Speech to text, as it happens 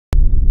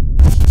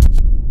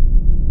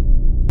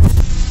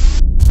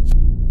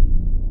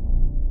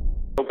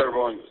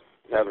John's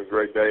having a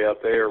great day out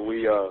there.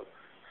 We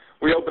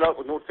open up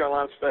with North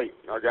Carolina State.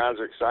 Our guys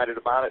are excited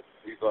about it.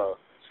 We've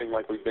seemed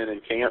like we've been in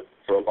camp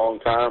for a long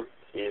time,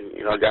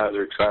 and our guys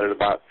are excited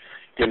about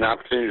getting an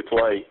opportunity to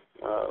play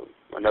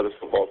another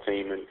football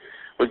team. And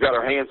we've got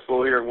our hands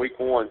full here in week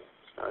one.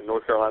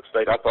 North Carolina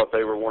State, I thought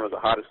they were one of the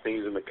hottest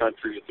teams in the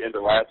country at the end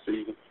of last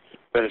season,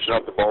 finishing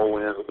up the bowl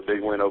win with a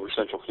big win over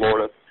Central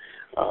Florida.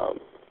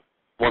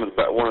 One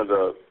of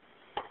the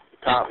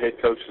top head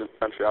coaches in the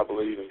country, I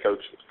believe, and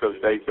Coach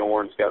Dave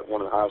Dorn's got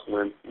one of the highest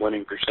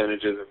winning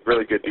percentages, a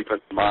really good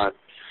defensive mind.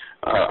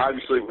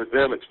 Obviously, with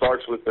them, it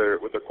starts with their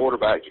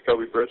quarterback,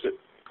 Jacoby Brissett,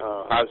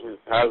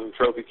 Heisman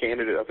Trophy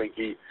candidate. I think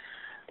he's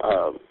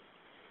a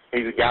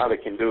guy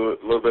that can do a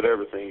little bit of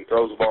everything. He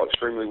throws the ball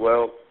extremely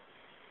well.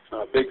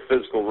 Big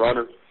physical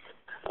runner,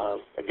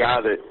 a guy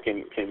that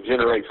can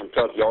generate some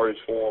tough yardage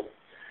for them.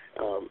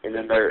 And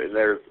then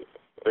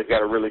they've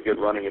got a really good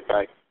running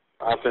attack.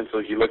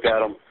 Offensively, you look at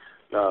them,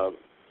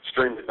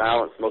 extremely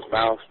balanced, most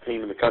balanced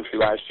team in the country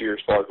last year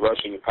as far as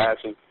rushing and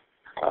passing.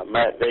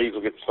 Matt Days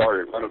will get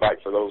started running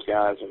back for those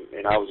guys,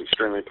 and I was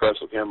extremely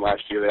impressed with him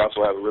last year. They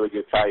also have a really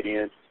good tight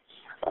end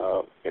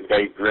in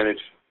Dave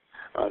Greenidge.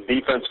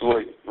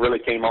 Defensively, really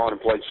came on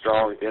and played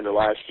strong at the end of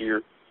last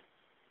year.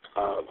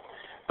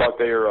 Thought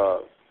they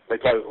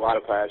played with a lot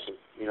of passion.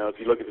 If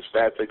you look at the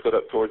stats they put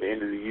up toward the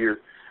end of the year,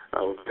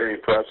 very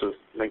impressive.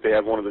 I think they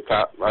have one of the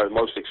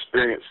most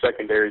experienced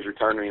secondaries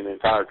returning in the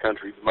entire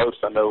country.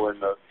 Most I know in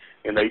the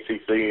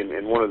ACC,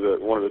 and one of the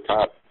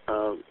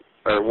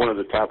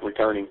top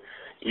returning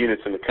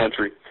units in the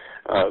country.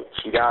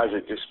 Some guys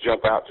that just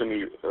jump out to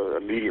me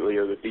immediately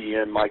are the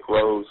DN Mike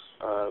Rose.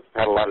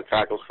 Had a lot of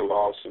tackles for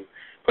loss and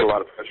put a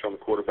lot of pressure on the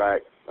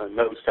quarterback.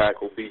 Nose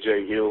tackle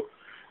BJ Hill.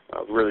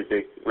 Really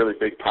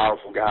big,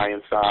 powerful guy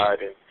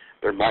inside, and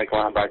their Mike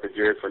linebacker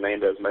Jared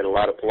Fernandez made a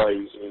lot of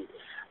plays. And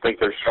I think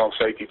their strong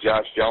safety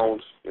Josh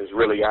Jones is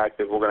really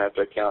active. We're going to have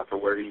to account for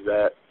where he's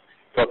at.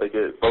 Thought they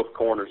did both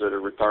corners that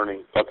are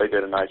returning. Thought they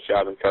did a nice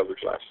job in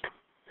coverage last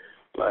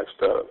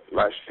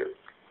year.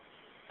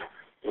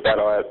 With that,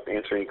 I'll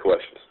answer any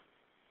questions.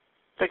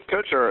 Thank you,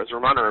 Coach. As a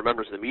reminder,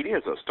 members of the media,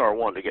 it's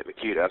 *1 to get in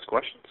the queue to ask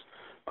questions.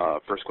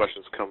 First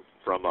questions come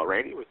from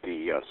Randy with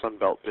the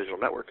Sunbelt Digital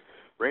Network.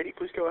 Randy,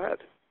 please go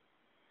ahead.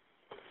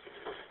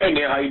 Hey,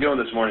 Neal, how you doing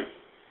this morning?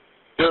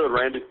 Good,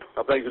 Randy.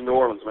 How things in New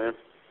Orleans, man?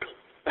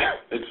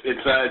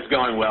 It's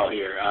going well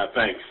here.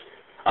 Thanks.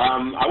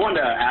 I wanted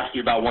to ask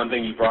you about one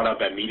thing you brought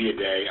up at Media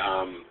Day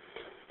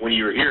when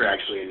you were here,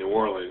 actually, in New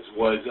Orleans,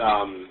 was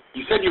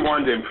you said you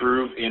wanted to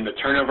improve in the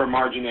turnover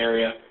margin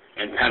area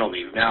and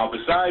penalties. Now,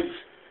 besides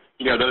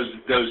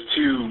those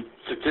two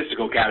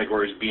statistical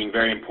categories being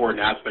very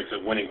important aspects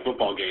of winning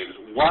football games,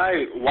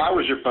 why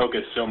was your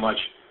focus so much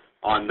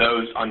on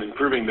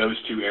improving those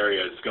two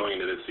areas going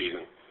into this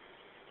season?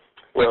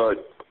 Well,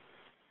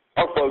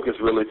 our focus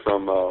really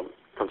from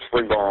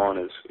spring ball on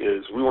is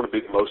we want to be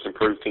the most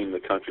improved team in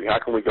the country. How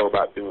can we go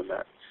about doing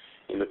that?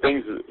 And the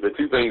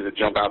two things that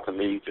jump out to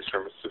me just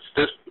from a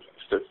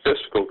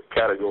statistical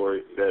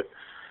category that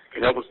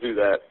can help us do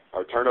that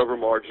are turnover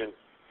margin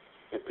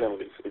and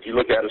penalties. If you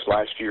look at us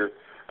last year,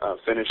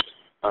 finished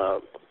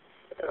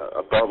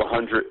above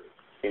 100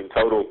 in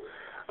total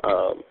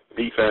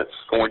defense,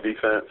 scoring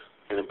defense,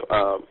 and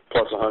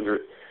plus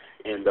 100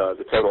 in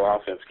the total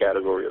offense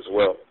category as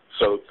well.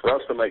 So for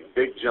us to make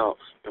big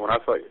jumps, and when I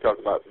talk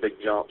about big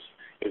jumps,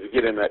 is to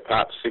get in that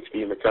top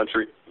 60 in the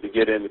country, to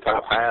get in the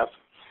top half,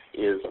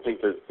 is I think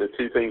the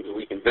two things that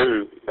we can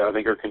do that I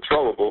think are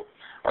controllable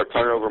are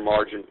turnover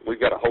margin. We've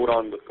got to hold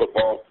on to the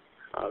football,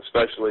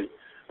 especially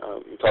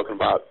we're talking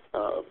about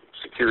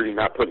security,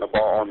 not putting the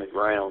ball on the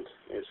ground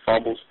as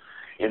fumbles,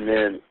 and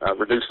then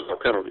reduces our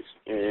penalties.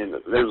 And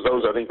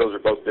I think those are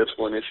both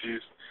discipline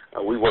issues.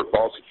 We work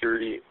ball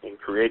security and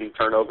creating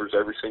turnovers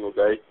every single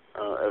day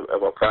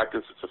of our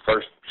practice. It's the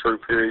first true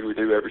period we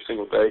do every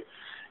single day.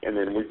 And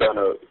then we've been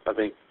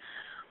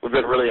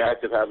really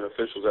active having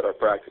officials at our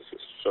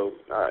practices. So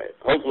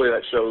hopefully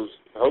that shows,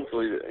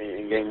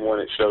 in game one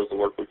it shows the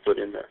work we put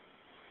in there.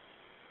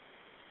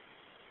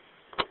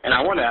 And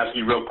I want to ask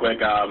you real quick,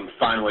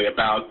 finally,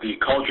 about the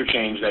culture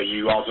change that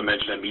you also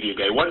mentioned at Media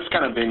Day. What has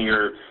kind of been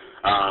your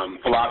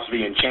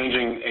philosophy in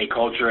changing a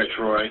culture at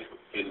Troy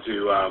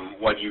into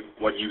what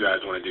you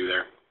guys want to do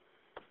there?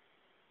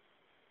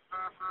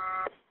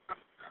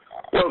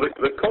 Well,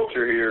 the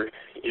culture here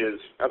is,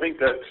 I think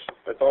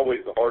that's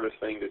always the hardest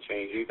thing to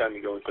change anytime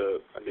you go into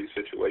a new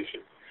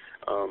situation.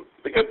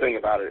 The good thing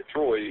about it at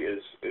Troy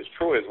is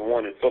Troy has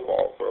won in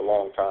football for a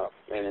long time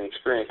and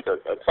experienced a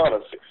ton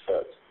of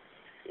success.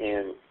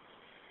 And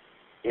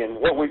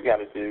what we've got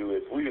to do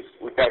is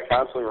we've got to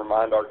constantly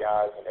remind our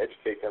guys and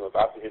educate them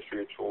about the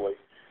history of Troy,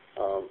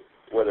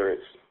 whether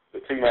it's the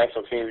two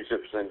national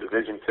championships in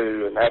Division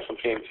II, a national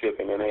championship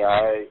in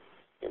NAIA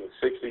in the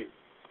 60s,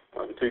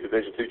 the two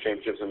Division II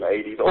championships in the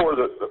 80s, or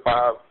the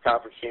five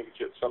conference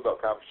championships,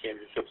 Sunbelt Conference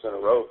championships in a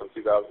row from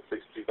 2006 to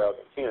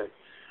 2010.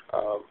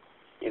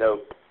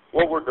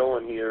 What we're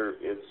doing here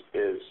is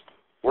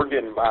we're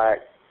getting back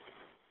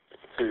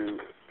to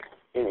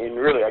and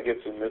really, I guess,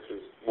 and this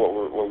is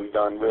what we've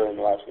done really in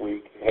the last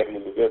week, heading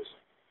into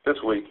this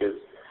week is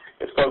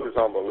focus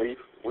on belief.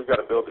 We've got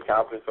to build the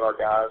confidence in our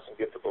guys and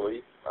get the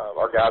belief.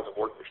 Our guys have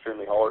worked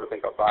extremely hard. I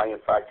think our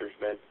buy-in factor's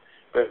been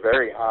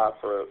very high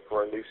for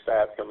a new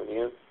staff coming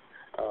in.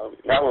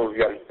 Now what we've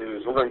got to do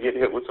is we're going to get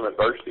hit with some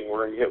adversity, and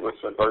we're going to get hit with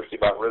some adversity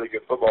by a really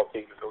good football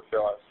team in North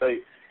Carolina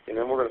State, and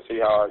then we're going to see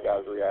how our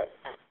guys react.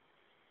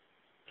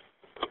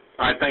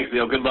 All right, thanks,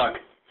 Neal. Good luck.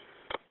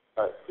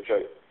 All right,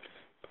 appreciate it.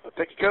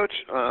 Thank you, Coach,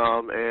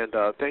 and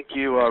thank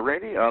you,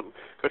 Randy.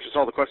 Coach, that's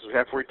all the questions we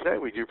have for you today.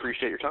 We do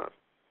appreciate your time.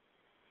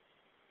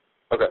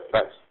 Okay,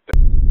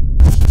 thanks.